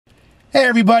Hey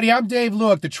everybody, I'm Dave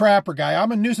Lewick, the Trapper Guy.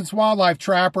 I'm a nuisance wildlife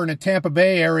trapper in the Tampa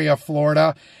Bay area of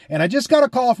Florida, and I just got a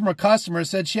call from a customer who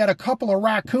said she had a couple of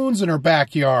raccoons in her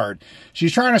backyard.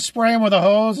 She's trying to spray them with a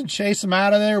hose and chase them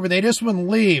out of there, but they just wouldn't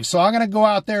leave, so I'm going to go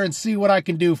out there and see what I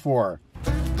can do for her.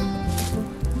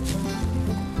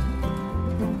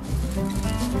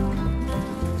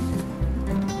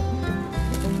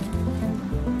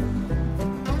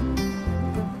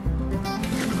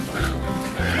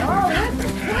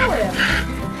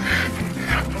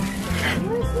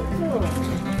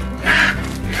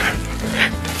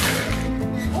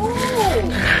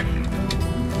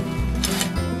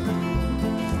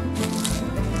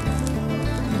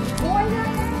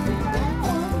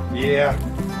 Yeah.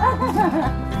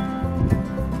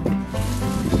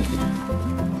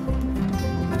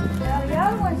 Now the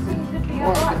other one seems to be a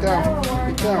lot narrower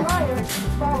and drier. She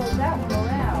follows that one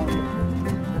around.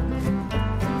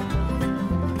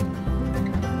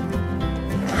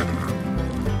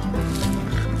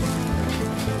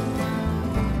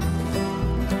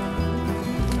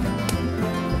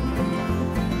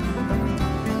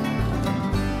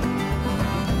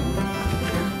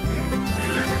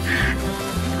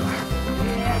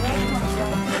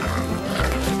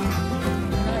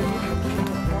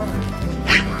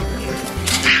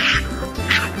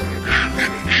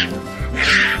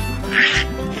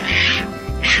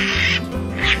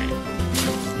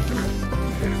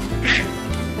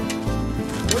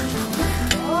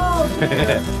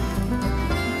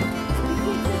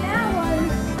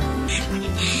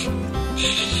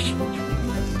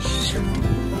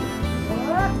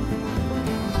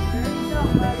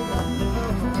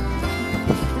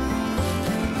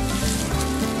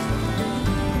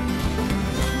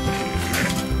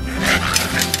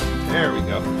 There we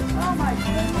go. Oh my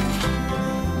goodness.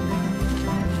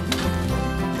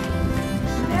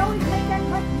 They always make that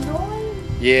much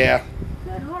noise? Yeah.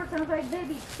 Good Lord, sounds like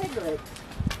baby piglets.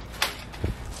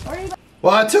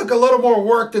 Well, I took a little more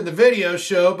work than the video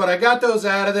showed, but I got those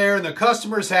out of there and the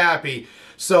customer's happy.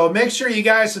 So make sure you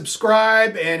guys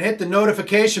subscribe and hit the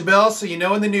notification bell so you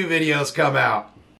know when the new videos come out.